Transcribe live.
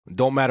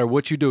Don't matter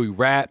what you do,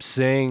 rap,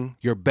 sing,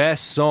 your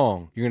best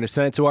song. You're going to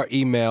send it to our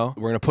email.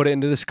 We're going to put it in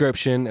the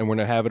description, and we're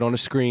going to have it on the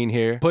screen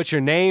here. Put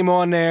your name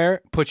on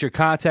there. Put your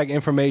contact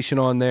information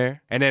on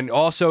there. And then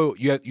also,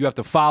 you have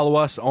to follow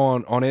us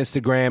on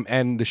Instagram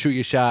and the Shoot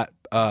Your Shot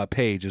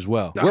page as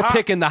well. We're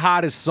picking the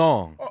hottest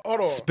song.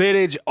 Hold on.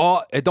 Spittage,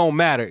 it don't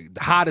matter. The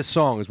hottest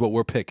song is what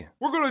we're picking.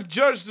 We're going to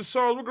judge the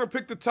songs. We're going to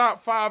pick the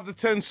top 5 to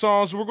 10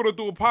 songs. We're going to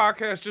do a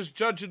podcast just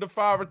judging the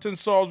 5 or 10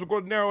 songs. We're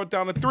going to narrow it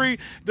down to 3.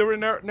 Then we're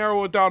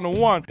narrow it down to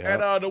 1. Yep.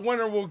 And the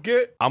winner will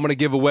get... I'm going to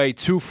give away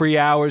 2 free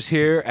hours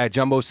here at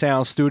Jumbo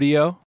Sound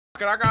Studio.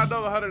 And I got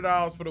another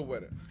 $100 for the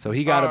winner. So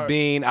he got a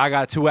bean. I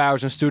got 2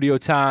 hours in studio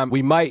time.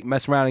 We might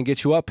mess around and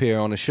get you up here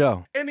on the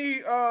show.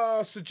 Any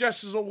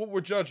suggestions on what we're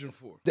judging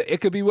for?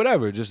 It could be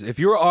whatever. Just if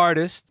you're an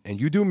artist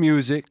and you do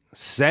music,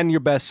 send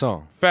your best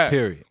song. Facts.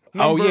 Period.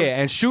 Number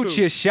and shoot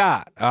 2. your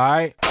shot, all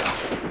right?